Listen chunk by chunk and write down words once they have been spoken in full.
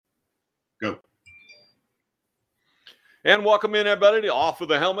Go. And welcome in, everybody, to Off with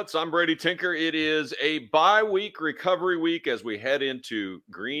the Helmets. I'm Brady Tinker. It is a bye-week recovery week as we head into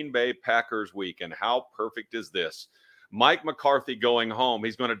Green Bay Packers week. And how perfect is this? Mike McCarthy going home.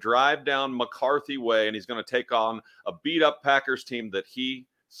 He's going to drive down McCarthy Way, and he's going to take on a beat-up Packers team that he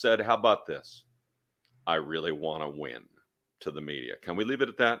said, how about this? I really want to win, to the media. Can we leave it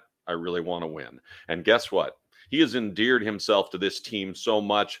at that? I really want to win. And guess what? He has endeared himself to this team so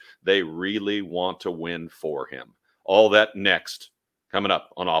much, they really want to win for him. All that next, coming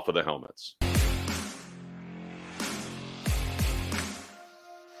up on Off of the Helmets.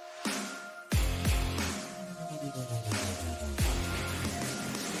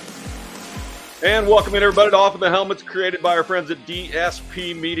 And welcome in, everybody, to Off of the Helmets, created by our friends at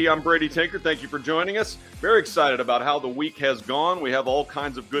DSP Media. I'm Brady Tinker. Thank you for joining us. Very excited about how the week has gone. We have all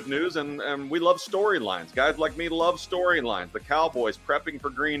kinds of good news, and we love storylines. Guys like me love storylines. The Cowboys prepping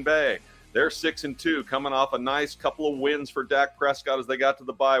for Green Bay. They're 6-2, coming off a nice couple of wins for Dak Prescott as they got to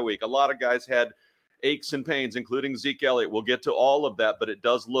the bye week. A lot of guys had aches and pains, including Zeke Elliott. We'll get to all of that, but it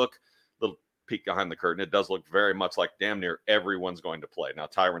does look, little peek behind the curtain, it does look very much like damn near everyone's going to play. Now,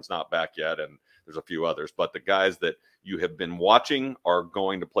 Tyron's not back yet, and there's a few others, but the guys that you have been watching are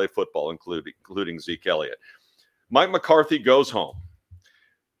going to play football, including Zeke Elliott. Mike McCarthy goes home.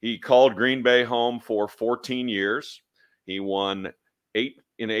 He called Green Bay home for 14 years. He won 8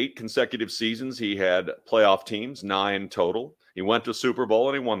 consecutive seasons. He had playoff teams, 9 total. He went to Super Bowl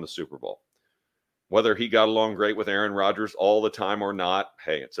and he won the Super Bowl. Whether he got along great with Aaron Rodgers all the time or not,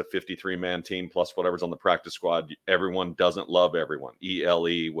 hey, it's a 53-man team plus whatever's on the practice squad. Everyone doesn't love everyone.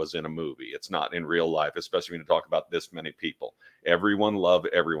 ELE was in a movie. It's not in real life, especially when you talk about this many people. Everyone love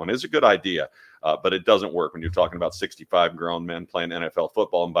everyone is a good idea, but it doesn't work when you're talking about 65 grown men playing NFL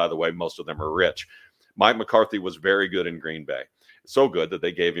football. And by the way, most of them are rich. Mike McCarthy was very good in Green Bay. So good that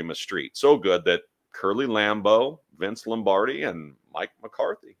they gave him a street. So good that Curly Lambeau, Vince Lombardi, and Mike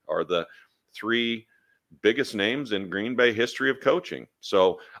McCarthy are the 3 biggest names in Green Bay history of coaching.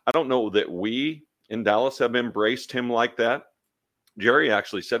 So I don't know that we in Dallas have embraced him like that. Jerry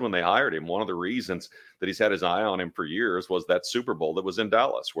actually said when they hired him, one of the reasons that he's had his eye on him for years was that Super Bowl that was in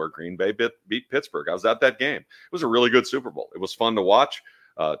Dallas where Green Bay beat Pittsburgh. I was at that game. It was a really good Super Bowl. It was fun to watch.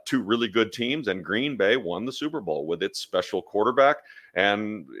 2 really good teams, and Green Bay won the Super Bowl with its special quarterback,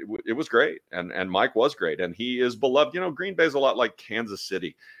 and it was great. And Mike was great, and he is beloved. You know, Green Bay's a lot like Kansas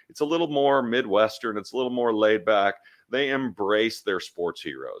City. It's a little more Midwestern. It's a little more laid back. They embrace their sports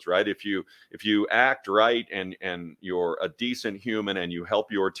heroes, right? If you act right and you're a decent human and you help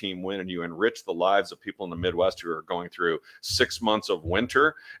your team win and you enrich the lives of people in the Midwest who are going through 6 months of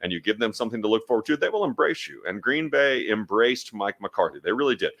winter and you give them something to look forward to, they will embrace you. And Green Bay embraced Mike McCarthy. They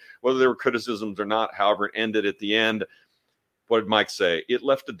really did. Whether there were criticisms or not, however it ended at the end, what did Mike say? It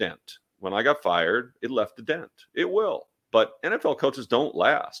left a dent. When I got fired, it left a dent. It will. But NFL coaches don't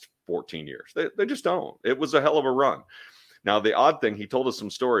last 14 years. They just don't. It was a hell of a run. Now, the odd thing, he told us some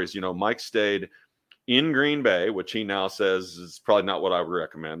stories. You know, Mike stayed in Green Bay, which he now says is probably not what I would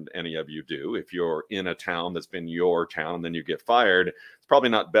recommend any of you do. If you're in a town that's been your town and then you get fired, it's probably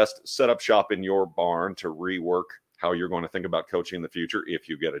not best set up shop in your barn to rework how you're going to think about coaching in the future if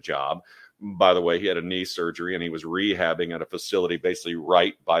you get a job. By the way, he had a knee surgery and he was rehabbing at a facility basically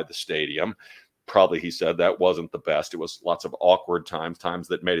right by the stadium. Probably, he said, that wasn't the best. It was lots of awkward times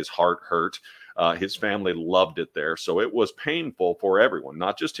that made his heart hurt. His family loved it there. So it was painful for everyone,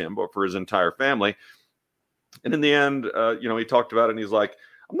 not just him, but for his entire family. And in the end, he talked about it and he's like,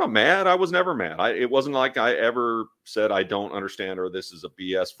 I'm not mad. I was never mad. It wasn't like I ever said I don't understand or this is a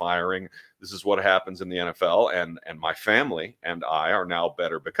BS firing. This is what happens in the NFL. And my family and I are now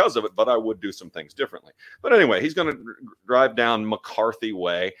better because of it, but I would do some things differently. But anyway, he's going to drive down McCarthy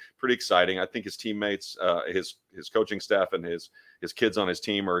Way. Pretty exciting. I think his teammates, his coaching staff and his kids on his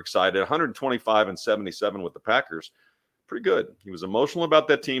team are excited. 125-77 with the Packers. Pretty good. He was emotional about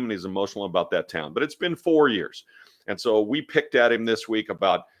that team and he's emotional about that town. But it's been 4 years. And so we picked at him this week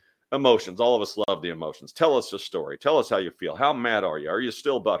about emotions. All of us love the emotions. Tell us a story. Tell us how you feel. How mad are you? Are you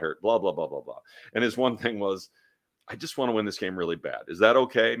still butthurt? Blah, blah, blah, blah, blah. And his one thing was, I just want to win this game really bad. Is that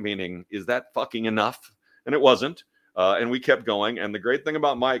okay? Meaning, is that fucking enough? And it wasn't. And we kept going. And the great thing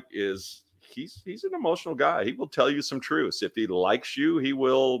about Mike is he's an emotional guy. He will tell you some truths. If he likes you, he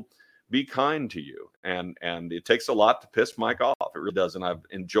will be kind to you. And it takes a lot to piss Mike off. It really does. And I've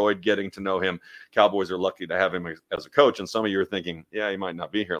enjoyed getting to know him. Cowboys are lucky to have him as a coach. And some of you are thinking, yeah, he might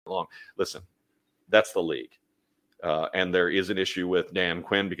not be here long. Listen, that's the league. And there is an issue with Dan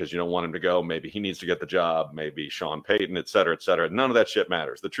Quinn because you don't want him to go. Maybe he needs to get the job. Maybe Sean Payton, et cetera, et cetera. None of that shit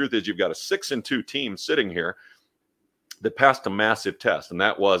matters. The truth is you've got a 6-2 team sitting here that passed a massive test. And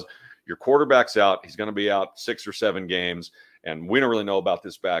that was, your quarterback's out. He's going to be out 6 or 7 games. And we don't really know about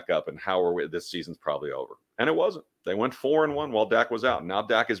this backup and this season's probably over. And it wasn't. They went 4-1 while Dak was out. Now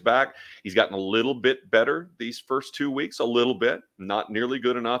Dak is back. He's gotten a little bit better these first 2 weeks, a little bit, not nearly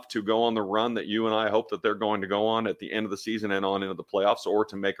good enough to go on the run that you and I hope that they're going to go on at the end of the season and on into the playoffs, or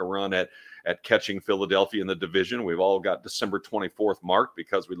to make a run at catching Philadelphia in the division. We've all got December 24th marked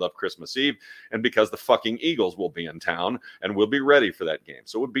because we love Christmas Eve and because the fucking Eagles will be in town and we'll be ready for that game.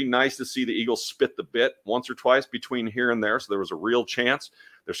 So it would be nice to see the Eagles spit the bit once or twice between here and there. So there was a real chance.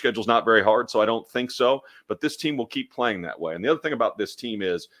 Their schedule's not very hard, so I don't think so. But this team will keep playing that way. And the other thing about this team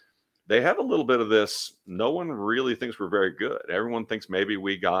is they have a little bit of this. No one really thinks we're very good. Everyone thinks maybe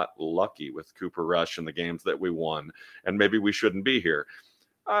we got lucky with Cooper Rush in the games that we won, and maybe we shouldn't be here.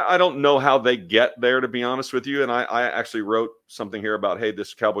 I don't know how they get there, to be honest with you. And I actually wrote something here about, hey,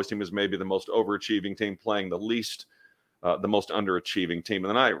 this Cowboys team is maybe the most overachieving team playing the least, the most underachieving team. And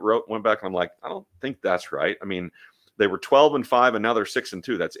then I went back and I'm like, I don't think that's right. I mean, they were 12-5 and now they're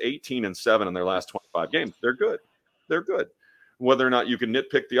 6-2. That's 18-7 in their last 25 games. They're good. They're good. Whether or not you can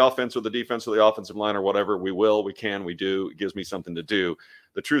nitpick the offense or the defense or the offensive line or whatever, we will, we can, we do. It gives me something to do.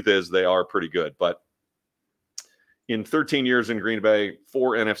 The truth is they are pretty good. But in 13 years in Green Bay,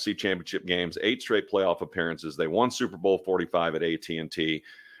 4 NFC championship games, 8 straight playoff appearances. They won Super Bowl 45 at AT&T.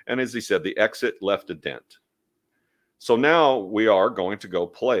 And as he said, the exit left a dent. So now we are going to go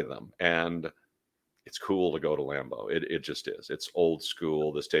play them. And it's cool to go to Lambeau. It just is. It's old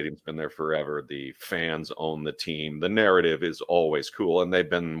school. The stadium's been there forever. The fans own the team. The narrative is always cool. And they've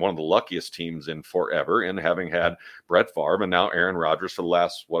been one of the luckiest teams in forever in having had Brett Favre and now Aaron Rodgers for the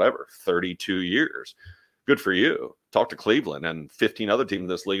last, 32 years. Good for you. Talk to Cleveland and 15 other teams in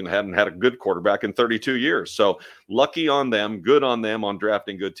this league and hadn't had a good quarterback in 32 years. So lucky on them, good on them on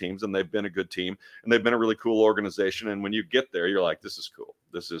drafting good teams. And they've been a good team and they've been a really cool organization. And when you get there, you're like, this is cool.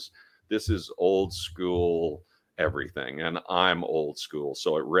 This is old school everything. And I'm old school.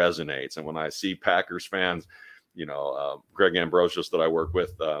 So it resonates. And when I see Packers fans, Greg Ambrosius that I work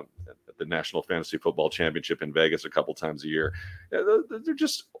with at the National Fantasy Football Championship in Vegas a couple times a year, they're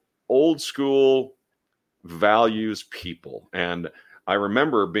just old school values people. And I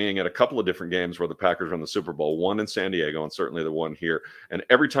remember being at a couple of different games where the Packers won the Super Bowl, one in San Diego and certainly the one here. And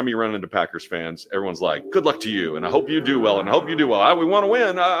every time you run into Packers fans, everyone's like, good luck to you. And I hope you do well. And I hope you do well. We want to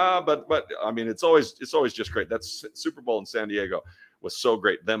win. But I mean, it's always just great. That Super Bowl in San Diego was so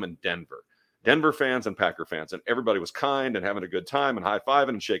great. Them in Denver fans and Packer fans. And everybody was kind and having a good time and high-fiving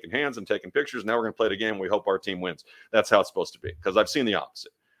and shaking hands and taking pictures. Now we're going to play the game. We hope our team wins. That's how it's supposed to be. Because I've seen the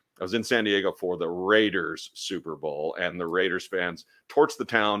opposite. I was in San Diego for the Raiders Super Bowl, and the Raiders fans torched the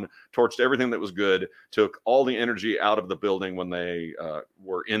town, torched everything that was good, took all the energy out of the building when they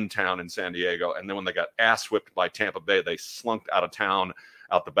were in town in San Diego. And then when they got ass whipped by Tampa Bay, they slunked out of town,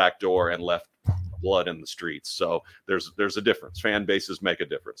 out the back door, and left blood in the streets. So there's a difference. Fan bases make a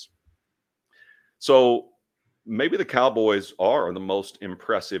difference. So maybe the Cowboys are the most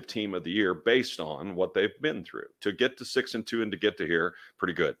impressive team of the year based on what they've been through. To get to 6-2 and to get to here,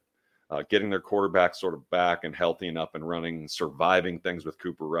 pretty good. Getting their quarterback sort of back and healthy and up and running, surviving things with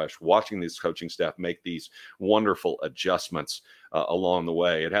Cooper Rush, watching this coaching staff make these wonderful adjustments along the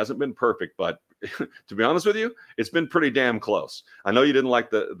way. It hasn't been perfect, but to be honest with you, it's been pretty damn close. I know you didn't like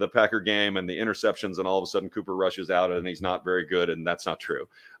the Packer game and the interceptions, and all of a sudden Cooper Rush is out and he's not very good, and that's not true.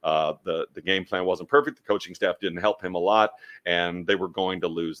 The game plan wasn't perfect. The coaching staff didn't help him a lot, and they were going to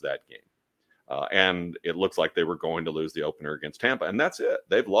lose that game. And it looks like they were going to lose the opener against Tampa. And that's it.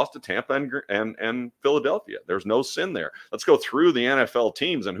 They've lost to Tampa and Philadelphia. There's no sin there. Let's go through the NFL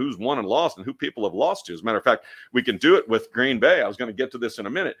teams and who's won and lost and who people have lost to. As a matter of fact, we can do it with Green Bay. I was going to get to this in a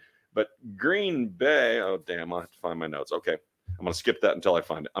minute. But Green Bay, oh, damn, I'll have to find my notes. Okay, I'm going to skip that until I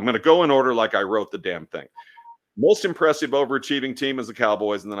find it. I'm going to go in order like I wrote the damn thing. Most impressive overachieving team is the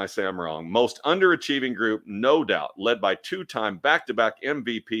Cowboys, and then I say I'm wrong. Most underachieving group, no doubt, led by 2-time back-to-back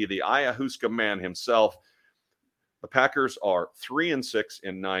MVP, the Ayahuasca man himself. The Packers are 3-6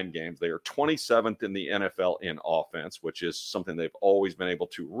 in 9 games. They are 27th in the NFL in offense, which is something they've always been able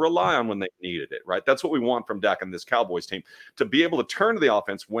to rely on when they needed it, right? That's what we want from Dak and this Cowboys team, to be able to turn to the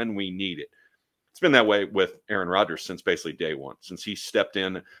offense when we need it. It's been that way with Aaron Rodgers since basically day one, since he stepped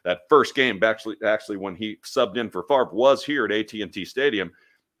in that first game. Actually, when he subbed in for Favre, was here at AT&T Stadium.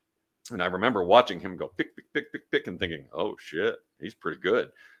 And I remember watching him go pick, and thinking, oh, shit, he's pretty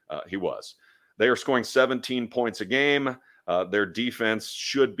good. He was. They are scoring 17 points a game. Their defense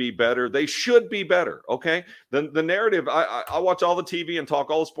should be better. They should be better, okay? The narrative, I watch all the TV and talk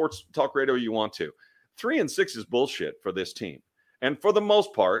all the sports talk radio you want to. 3-6 is bullshit for this team. And for the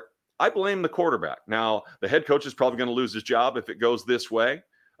most part, I blame the quarterback. Now, the head coach is probably going to lose his job if it goes this way.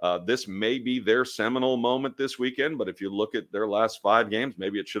 This may be their seminal moment this weekend, but if you look at their last 5 games,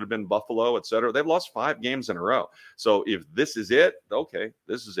 maybe it should have been Buffalo, et cetera. They've lost 5 games in a row. So if this is it, okay,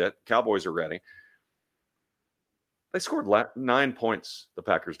 this is it. Cowboys are ready. They scored 9 points, the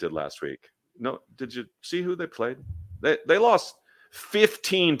Packers did last week. No, did you see who they played? They lost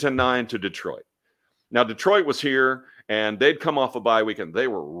 15-9 to Detroit. Now, Detroit was here, and they'd come off a bye week, and they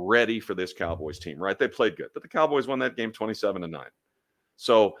were ready for this Cowboys team, right? They played good, but the Cowboys won that game 27-9.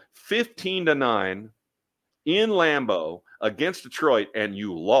 So 15-9 in Lambeau against Detroit, and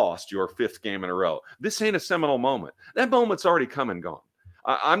you lost your 5th game in a row. This ain't a seminal moment. That moment's already come and gone.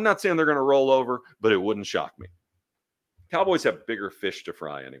 I'm not saying they're going to roll over, but it wouldn't shock me. Cowboys have bigger fish to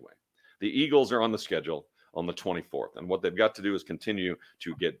fry anyway. The Eagles are on the schedule on the 24th. And what they've got to do is continue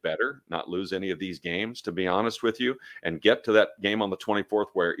to get better, not lose any of these games, to be honest with you, and get to that game on the 24th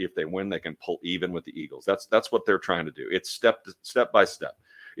where if they win, they can pull even with the Eagles. That's what they're trying to do. It's step by step.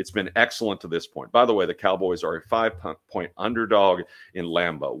 It's been excellent to this point. By the way, the Cowboys are a 5-point underdog in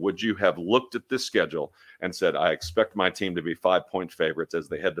Lambeau. Would you have looked at this schedule and said, I expect my team to be 5-point favorites as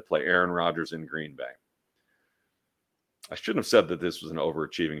they head to play Aaron Rodgers in Green Bay? I shouldn't have said that this was an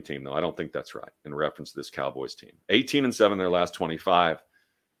overachieving team, though. I don't think that's right in reference to this Cowboys team. 18-7 their last 25.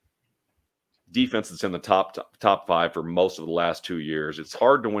 Defense that's in the top 5 for most of the last 2 years. It's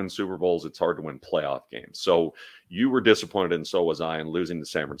hard to win Super Bowls. It's hard to win playoff games. So you were disappointed, and so was I, in losing to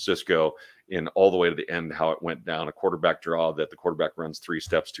San Francisco in all the way to the end, how it went down, a quarterback draw that the quarterback runs 3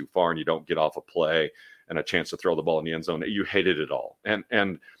 steps too far and you don't get off a play and a chance to throw the ball in the end zone. You hated it all.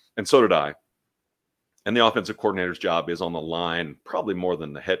 And so did I. And the offensive coordinator's job is on the line, probably more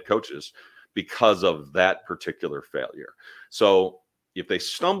than the head coach's, because of that particular failure. So if they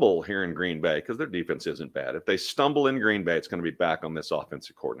stumble here in Green Bay, because their defense isn't bad, if they stumble in Green Bay, it's going to be back on this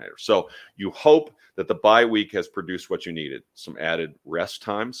offensive coordinator. So you hope that the bye week has produced what you needed, some added rest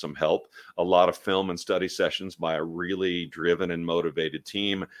time, some help, a lot of film and study sessions by a really driven and motivated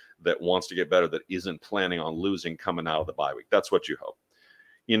team that wants to get better, that isn't planning on losing coming out of the bye week. That's what you hope.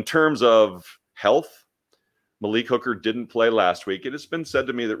 In terms of health, Malik Hooker didn't play last week. It has been said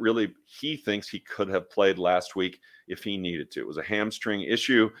to me that really he thinks he could have played last week if he needed to. It was a hamstring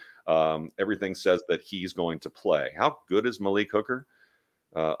issue. Everything says that he's going to play. How good is Malik Hooker?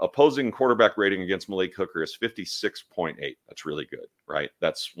 Opposing quarterback rating against Malik Hooker is 56.8. That's really good, right?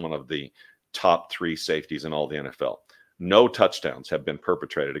 That's one of the top 3 safeties in all the NFL. No touchdowns have been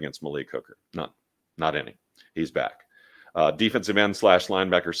perpetrated against Malik Hooker. None. Not any. He's back. Defensive end /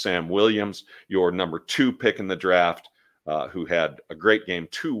 linebacker Sam Williams, your number 2 pick in the draft, who had a great game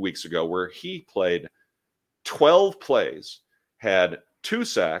 2 weeks ago where he played 12 plays, had 2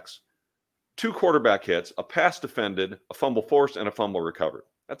 sacks, 2 quarterback hits, a pass defended, a fumble forced, and a fumble recovered.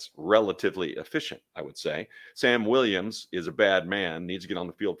 That's relatively efficient, I would say. Sam Williams is a bad man, needs to get on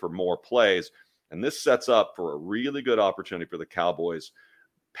the field for more plays, and this sets up for a really good opportunity for the Cowboys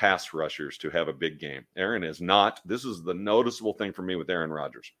pass rushers to have a big game. Aaron is not. This is the noticeable thing for me with Aaron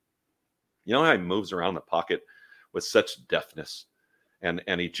Rodgers. You know how he moves around the pocket with such deftness, and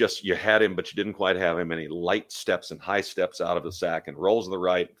he just, you had him, but you didn't quite have him, and he light steps and high steps out of the sack and rolls to the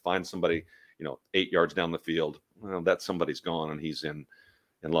right, finds somebody, 8 yards down the field. Well, that somebody's gone, and he's in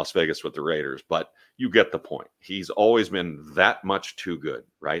Las Vegas with the Raiders. But you get the point. He's always been that much too good,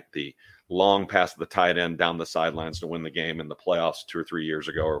 right? The long pass to the tight end down the sidelines to win the game in the playoffs 2 or 3 years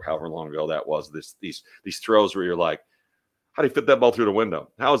ago, or however long ago that was. These throws where you're like, how do you fit that ball through the window?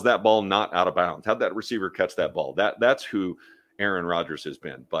 How is that ball not out of bounds? How'd that receiver catch that ball? That's who Aaron Rodgers has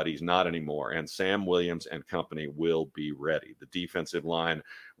been, but he's not anymore. And Sam Williams and company will be ready. The defensive line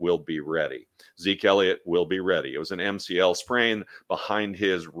will be ready. Zeke Elliott will be ready. It was an MCL sprain behind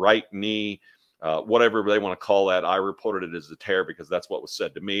his right knee. Whatever they want to call that. I reported it as a tear because that's what was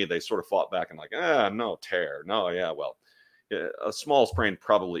said to me. They sort of fought back and like, no tear. No, yeah, well, a small sprain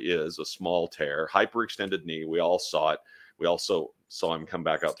probably is a small tear. Hyperextended knee. We all saw it. We also saw him come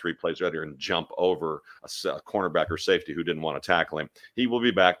back out 3 plays later and jump over a cornerback or safety who didn't want to tackle him. He will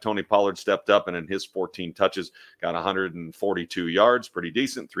be back. Tony Pollard stepped up and in his 14 touches got 142 yards, pretty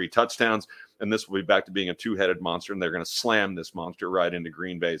decent, 3 touchdowns. And this will be back to being a 2-headed monster, and they're going to slam this monster right into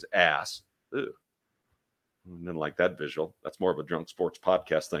Green Bay's ass. Ew. I didn't like that visual. That's more of a drunk sports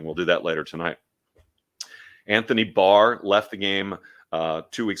podcast thing. We'll do that later tonight. Anthony Barr left the game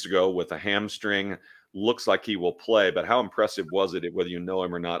 2 weeks ago with a hamstring. Looks like he will play, but how impressive was it, whether you know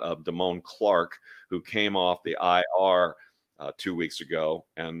him or not, of Damone Clark, who came off the IR 2 weeks ago,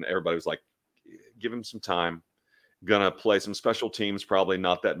 and everybody was like, give him some time. Going to play some special teams, probably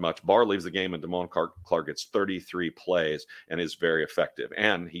not that much. Barr leaves the game, and Damone Clark gets 33 plays and is very effective.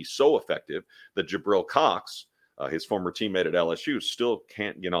 And he's so effective that Jabril Cox his former teammate at LSU, still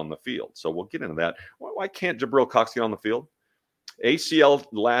can't get on the field. So we'll get into that. Why can't Jabril Cox get on the field? ACL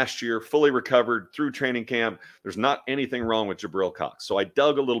last year, fully recovered through training camp. There's not anything wrong with Jabril Cox. So I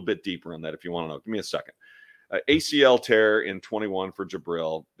dug a little bit deeper on that if you want to know. Give me a second. ACL tear in 21 for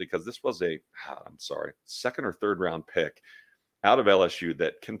Jabril, because this was second or third round pick out of LSU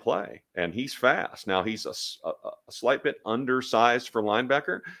that can play, and he's fast. Now, he's a slight bit undersized for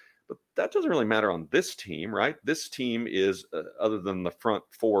linebacker, but that doesn't really matter on this team, right? This team is, other than the front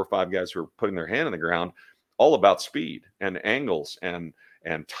 4 or 5 guys who are putting their hand in the ground, all about speed and angles and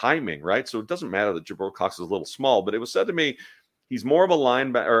timing, right? So it doesn't matter that Jabril Cox is a little small, but it was said to me he's more of a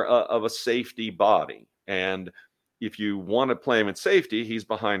linebacker, or of a safety body. And if you want to play him in safety, he's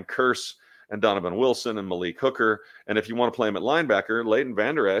behind Curse and Donovan Wilson and Malik Hooker. And if you want to play him at linebacker, Leighton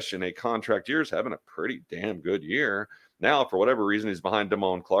Vander Esch in a contract year is having a pretty damn good year. Now, for whatever reason, he's behind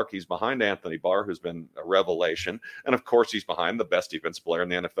Damone Clark. He's behind Anthony Barr, who's been a revelation. And, of course, he's behind the best defensive player in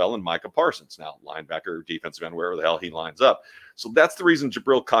the NFL, and Micah Parsons. Now, linebacker, defensive end, wherever the hell he lines up. So that's the reason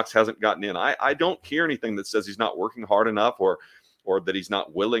Jabril Cox hasn't gotten in. I don't hear anything that says he's not working hard enough or that he's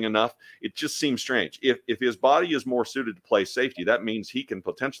not willing enough. It just seems strange. If his body is more suited to play safety, that means he can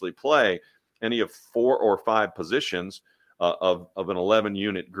potentially play any of 4 or 5 positions of an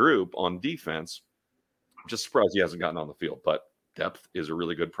 11-unit group on defense. I'm just surprised he hasn't gotten on the field, but depth is a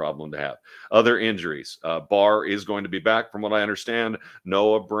really good problem to have. Other injuries. Barr is going to be back, from what I understand.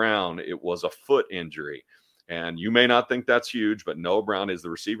 Noah Brown, it was a foot injury. And you may not think that's huge, but Noah Brown is the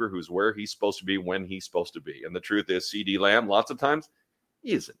receiver who's where he's supposed to be when he's supposed to be. And the truth is, CeeDee Lamb, lots of times,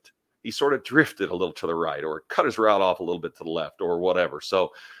 isn't. He sort of drifted a little to the right, or cut his route off a little bit to the left, or whatever.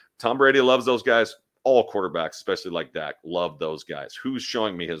 So Tom Brady loves those guys. All quarterbacks, especially like Dak, love those guys. Who's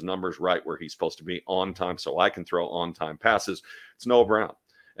showing me his numbers right where he's supposed to be on time so I can throw on-time passes? It's Noah Brown.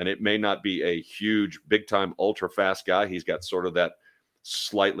 And it may not be a huge, big-time, ultra-fast guy. He's got sort of that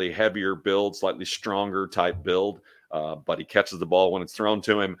slightly heavier build, slightly stronger type build, but he catches the ball when it's thrown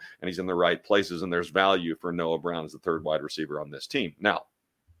to him, and he's in the right places, and there's value for Noah Brown as the third wide receiver on this team. Now,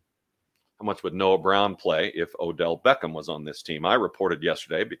 how much would Noah Brown play if Odell Beckham was on this team? I reported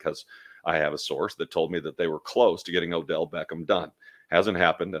yesterday, because I have a source that told me that they were close to getting Odell Beckham done. Hasn't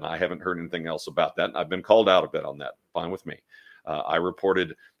happened, and I haven't heard anything else about that. I've been called out a bit on that. Fine with me. I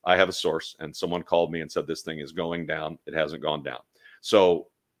reported, I have a source, and someone called me and said this thing is going down. It hasn't gone down. So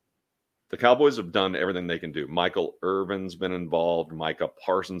the Cowboys have done everything they can do. Michael Irvin's been involved. Micah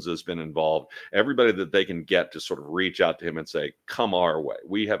Parsons has been involved. Everybody that they can get to sort of reach out to him and say, come our way.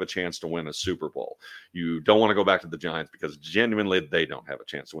 We have a chance to win a Super Bowl. You don't want to go back to the Giants because genuinely they don't have a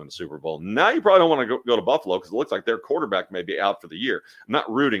chance to win the Super Bowl. Now you probably don't want to go to Buffalo because it looks like their quarterback may be out for the year. I'm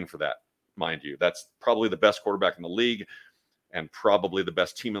not rooting for that, mind you. That's probably the best quarterback in the league and probably the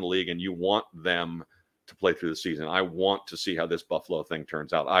best team in the league, and you want them to play through the season. I want to see how this Buffalo thing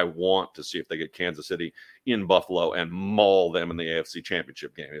turns out. I want to see if they get Kansas City in Buffalo and maul them in the AFC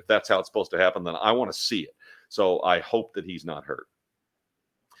Championship game. If that's how it's supposed to happen, then I want to see it. So I hope that he's not hurt.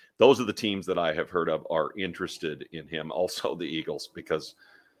 Those are the teams that I have heard of are interested in him. Also the Eagles, because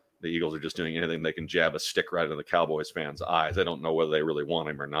the Eagles are just doing anything they can jab a stick right into the Cowboys fans' eyes. I don't know whether they really want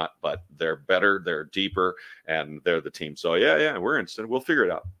him or not, but they're better, they're deeper, and they're the team. So yeah, we're interested. We'll figure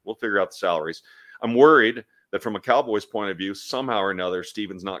it out. We'll figure out the salaries. I'm worried that from a Cowboys point of view, somehow or another,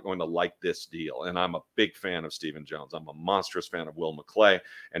 Steven's not going to like this deal. And I'm a big fan of Stephen Jones. I'm a monstrous fan of Will McClay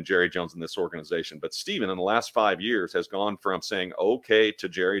and Jerry Jones in this organization. But Steven, in the last 5 years, has gone from saying okay to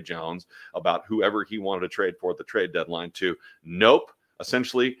Jerry Jones about whoever he wanted to trade for at the trade deadline to nope,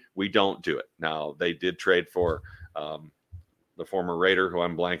 essentially, we don't do it. Now, they did trade for the former Raider, who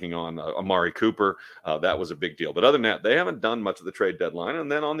I'm blanking on, Amari Cooper. That was a big deal. But other than that, they haven't done much of the trade deadline.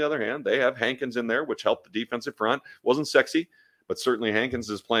 And then on the other hand, they have Hankins in there, which helped the defensive front. Wasn't sexy, but certainly Hankins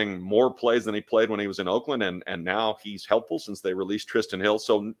is playing more plays than he played when he was in Oakland. And now he's helpful since they released Tristan Hill.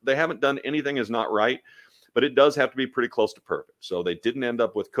 So they haven't done anything is not right, but it does have to be pretty close to perfect. So they didn't end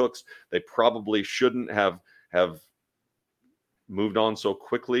up with Cooks. They probably shouldn't have moved on so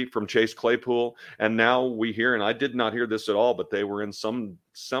quickly from Chase Claypool. And now we hear, and I did not hear this at all, but they were in some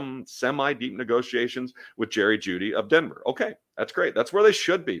semi-deep negotiations with Jerry Jeudy of Denver. Okay, that's great. That's where they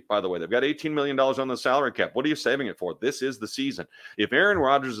should be, by the way. They've got $18 million on the salary cap. What are you saving it for? This is the season. If Aaron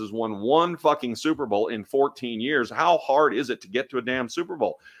Rodgers has won one fucking Super Bowl in 14 years, how hard is it to get to a damn Super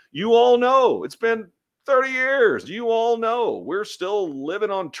Bowl? You all know. It's been 30 years. You all know we're still living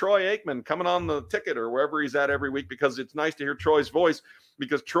on Troy Aikman coming on the ticket or wherever he's at every week because it's nice to hear Troy's voice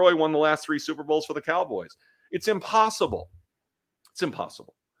because Troy won the last 3 Super Bowls for the Cowboys. It's impossible. It's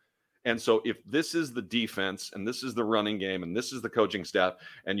impossible. And so if this is the defense and this is the running game and this is the coaching staff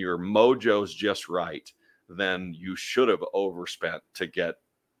and your mojo's just right, then you should have overspent to get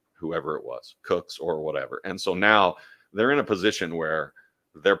whoever it was, Cooks or whatever. And so now they're in a position where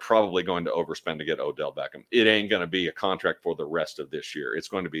they're probably going to overspend to get Odell Beckham. It ain't going to be a contract for the rest of this year. It's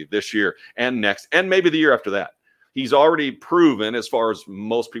going to be this year and next, and maybe the year after that. He's already proven, as far as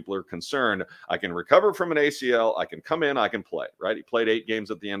most people are concerned, I can recover from an ACL, I can come in, I can play, right? He played 8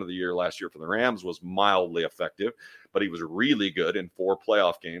 games at the end of the year last year for the Rams, was mildly effective, but he was really good in 4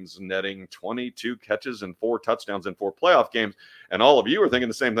 playoff games, netting 22 catches and 4 touchdowns in 4 playoff games. And all of you are thinking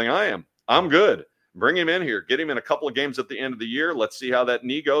the same thing I am. I'm good. Bring him in here. Get him in a couple of games at the end of the year. Let's see how that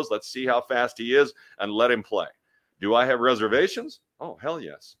knee goes. Let's see how fast he is, and let him play. Do I have reservations? Oh, hell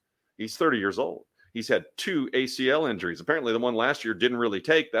yes. He's 30 years old. He's had 2 ACL injuries. Apparently, the one last year didn't really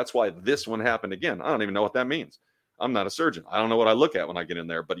take. That's why this one happened again. I don't even know what that means. I'm not a surgeon. I don't know what I look at when I get in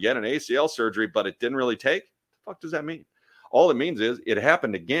there. But he had an ACL surgery, but it didn't really take. What the fuck does that mean? All it means is it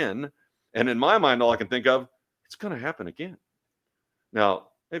happened again. And in my mind, all I can think of, it's going to happen again. Now,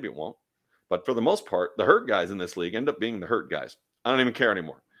 maybe it won't. But for the most part, the hurt guys in this league end up being the hurt guys. I don't even care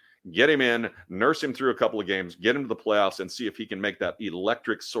anymore. Get him in, nurse him through a couple of games, get him to the playoffs, and see if he can make that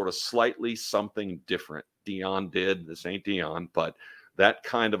electric sort of slightly something different. Dion did. This ain't Dion, but that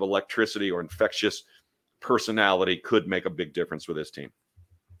kind of electricity or infectious personality could make a big difference with this team.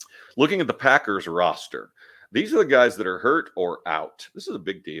 Looking at the Packers roster, these are the guys that are hurt or out. This is a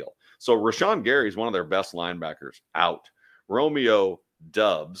big deal. So Rashawn Gary is one of their best linebackers, out. Romeo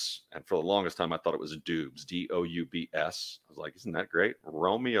Doubs, and for the longest time I thought it was Doubs, Doubs. I was like, isn't that great?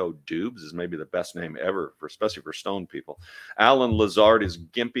 Romeo Doubs is maybe the best name ever, especially for stone people. Alan Lazard is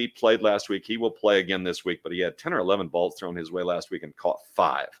gimpy, played last week. He will play again this week, but he had 10 or 11 balls thrown his way last week and caught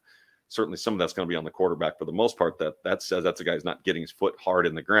 5. Certainly some of that's going to be on the quarterback. For the most part, that says that's a guy who's not getting his foot hard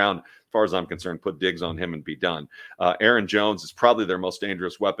in the ground. As far as I'm concerned, put Diggs on him and be done. Aaron Jones is probably their most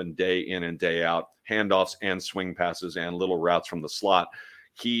dangerous weapon day in and day out. Handoffs and swing passes and little routes from the slot.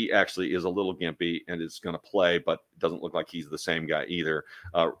 He actually is a little gimpy and is going to play, but doesn't look like he's the same guy either.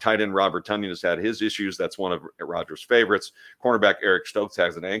 Tight end Robert Tonyan has had his issues. That's one of Rodgers' favorites. Cornerback Eric Stokes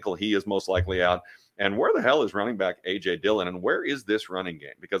has an ankle. He is most likely out. And where the hell is running back A.J. Dillon? And where is this running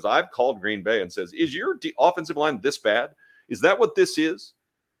game? Because I've called Green Bay and says, is your offensive line this bad? Is that what this is?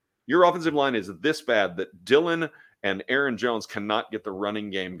 Your offensive line is this bad that Dillon and Aaron Jones cannot get the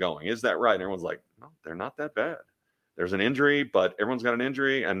running game going. Is that right? And everyone's like, no, they're not that bad. There's an injury, but everyone's got an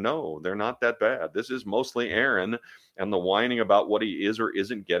injury. And no, they're not that bad. This is mostly Aaron and the whining about what he is or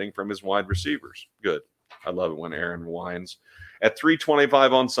isn't getting from his wide receivers. Good. I love it when Aaron whines. At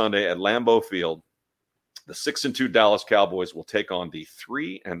 3:25 on Sunday at Lambeau Field, the 6-2 Dallas Cowboys will take on the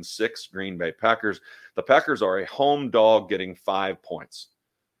 3-6 Green Bay Packers. The Packers are a home dog getting 5 points.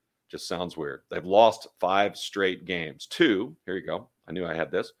 Just sounds weird. They've lost 5 straight games. 2, here you go. I knew I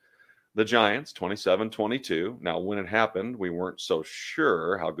had this. The Giants, 27-22. Now, when it happened, we weren't so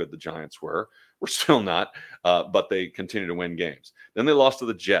sure how good the Giants were. We're still not, but they continue to win games. Then they lost to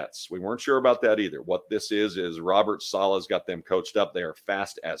the Jets. We weren't sure about that either. What this is Robert Saleh's got them coached up. They are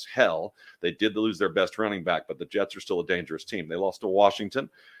fast as hell. They did lose their best running back, but the Jets are still a dangerous team. They lost to Washington,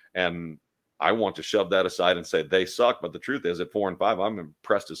 and I want to shove that aside and say they suck, but the truth is at 4-5, I'm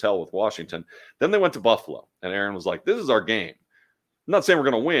impressed as hell with Washington. Then they went to Buffalo, and Aaron was like, this is our game. I'm not saying we're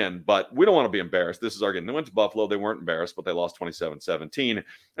going to win, but we don't want to be embarrassed. This is our game. They went to Buffalo. They weren't embarrassed, but they lost 27-17.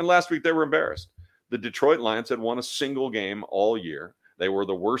 And last week they were embarrassed. The Detroit Lions had won a single game all year. They were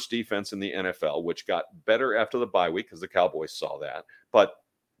the worst defense in the NFL, which got better after the bye week because the Cowboys saw that. But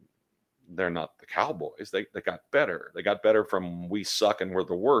they're not the Cowboys. They got better. They got better from we suck and we're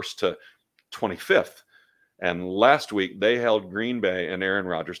the worst to 25th. And last week, they held Green Bay and Aaron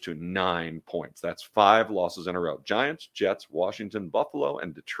Rodgers to 9 points. That's 5 losses in a row. Giants, Jets, Washington, Buffalo,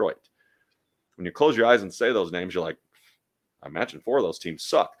 and Detroit. When you close your eyes and say those names, you're like, I imagine 4 of those teams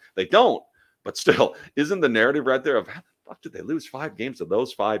suck. They don't, but still, isn't the narrative right there of how the fuck did they lose 5 games to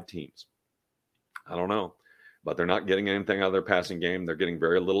those 5 teams? I don't know. But they're not getting anything out of their passing game. They're getting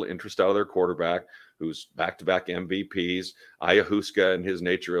very little interest out of their quarterback, who's back-to-back MVPs. Ayahuasca and his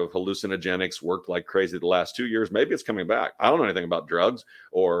nature of hallucinogenics worked like crazy the last 2 years. Maybe it's coming back. I don't know anything about drugs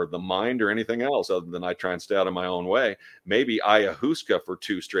or the mind or anything else other than I try and stay out of my own way. Maybe Ayahuasca for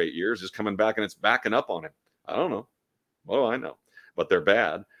 2 straight years is coming back and it's backing up on him. I don't know. What do I know? But they're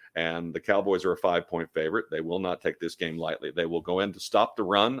bad. And the Cowboys are a 5-point favorite. They will not take this game lightly. They will go in to stop the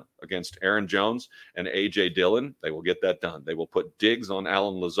run against Aaron Jones and A.J. Dillon. They will get that done. They will put Diggs on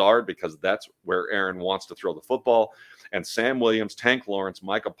Alan Lazard because that's where Aaron wants to throw the football. And Sam Williams, Tank Lawrence,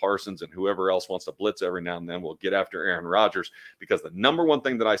 Micah Parsons, and whoever else wants to blitz every now and then will get after Aaron Rodgers, because the number one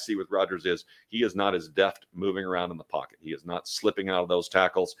thing that I see with Rodgers is he is not as deft moving around in the pocket. He is not slipping out of those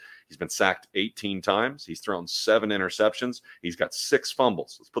tackles. He's been sacked 18 times. He's thrown 7 interceptions. He's got 6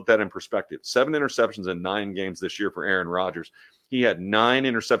 fumbles. Let's put that in perspective. 7 interceptions in 9 games this year for Aaron Rodgers. He had 9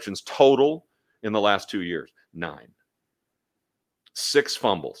 interceptions total in the last 2 years. 9. 6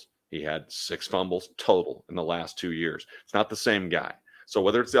 fumbles. He had 6 fumbles total in the last 2 years. It's not the same guy. So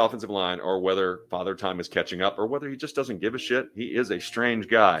whether it's the offensive line or whether Father Time is catching up or whether he just doesn't give a shit, he is a strange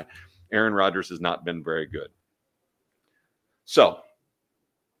guy. Aaron Rodgers has not been very good. So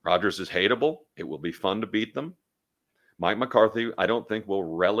Rodgers is hateable. It will be fun to beat them. Mike McCarthy, I don't think will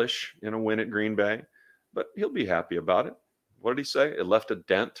relish in a win at Green Bay, but he'll be happy about it. What did he say? It left a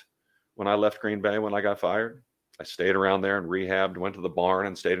dent when I left Green Bay when I got fired. I stayed around there and rehabbed, went to the barn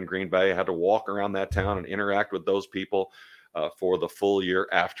and stayed in Green Bay. I had to walk around that town and interact with those people for the full year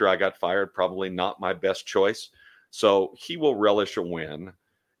after I got fired. Probably not my best choice. So he will relish a win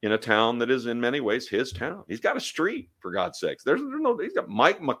in a town that is in many ways his town. He's got a street, for God's sakes. There's no, he's got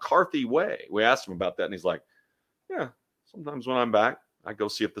Mike McCarthy Way. We asked him about that, and he's like, yeah, sometimes when I'm back, I go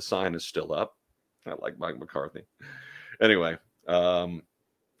see if the sign is still up. I like Mike McCarthy. Anyway,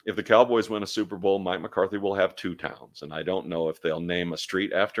 if the Cowboys win a Super Bowl, Mike McCarthy will have 2 towns, and I don't know if they'll name a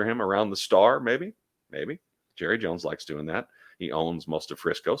street after him around the Star. Maybe. Jerry Jones likes doing that. He owns most of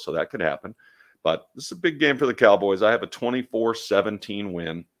Frisco, so that could happen. But this is a big game for the Cowboys. I have a 24-17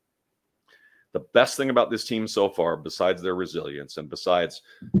 win. The best thing about this team so far, besides their resilience and besides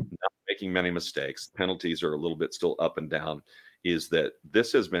not making many mistakes, penalties are a little bit still up and down, is that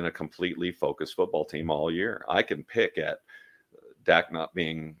this has been a completely focused football team all year. I can pick at Dak not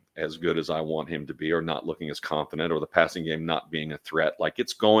being as good as I want him to be, or not looking as confident, or the passing game not being a threat. Like,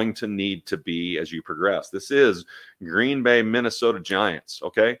 it's going to need to be as you progress. This is Green Bay, Minnesota Giants,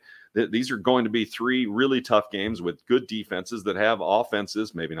 okay? These are going to be 3 really tough games with good defenses that have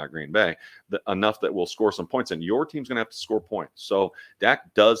offenses, maybe not Green Bay, enough that will score some points, and your team's going to have to score points. So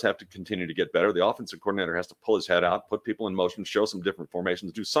Dak does have to continue to get better. The offensive coordinator has to pull his head out, put people in motion, show some different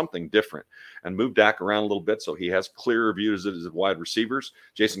formations, do something different, and move Dak around a little bit so he has clearer views as wide receivers.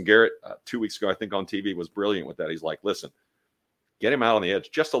 Jason Garrett, 2 weeks ago, I think on TV, was brilliant with that. He's like, listen, get him out on the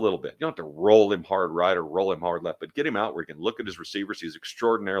edge just a little bit. You don't have to roll him hard right or roll him hard left, but get him out where he can look at his receivers. He's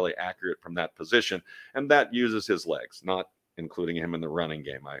extraordinarily accurate from that position, and that uses his legs, not including him in the running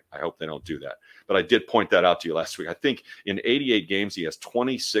game. I hope they don't do that. But I did point that out to you last week. I think in 88 games, he has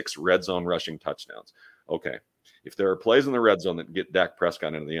 26 red zone rushing touchdowns. Okay. If there are plays in the red zone that get Dak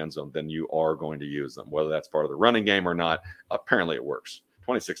Prescott into the end zone, then you are going to use them, whether that's part of the running game or not. Apparently it works.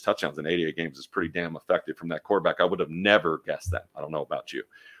 26 touchdowns in 88 games is pretty damn effective from that quarterback. I would have never guessed that. I don't know about you.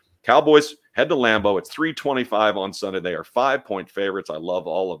 Cowboys head to Lambeau. It's 3:25 on Sunday. They are 5-point favorites. I love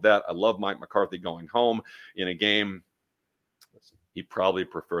all of that. I love Mike McCarthy going home in a game. He'd probably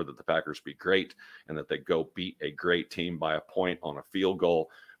prefer that the Packers be great and that they go beat a great team by a point on a field goal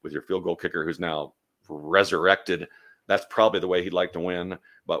with your field goal kicker who's now resurrected. That's probably the way he'd like to win.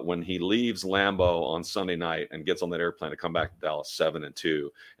 But when he leaves Lambeau on Sunday night and gets on that airplane to come back to Dallas 7-2,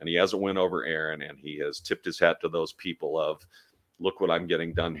 and he has a win over Aaron, and he has tipped his hat to those people of, look what I'm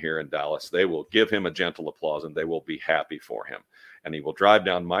getting done here in Dallas, they will give him a gentle applause, and they will be happy for him. And he will drive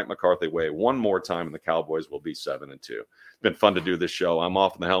down Mike McCarthy Way one more time, and the Cowboys will be 7-2. It's been fun to do this show. I'm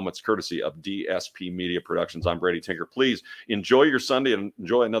off in the helmets, courtesy of DSP Media Productions. I'm Brady Tinker. Please enjoy your Sunday and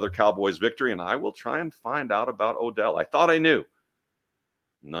enjoy another Cowboys victory, and I will try and find out about Odell. I thought I knew.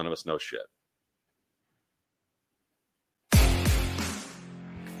 None of us know shit.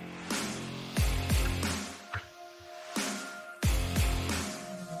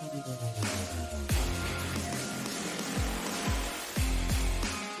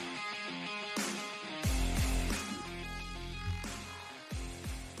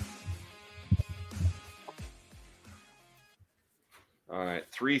 All right,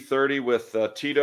 3:30 with Tito.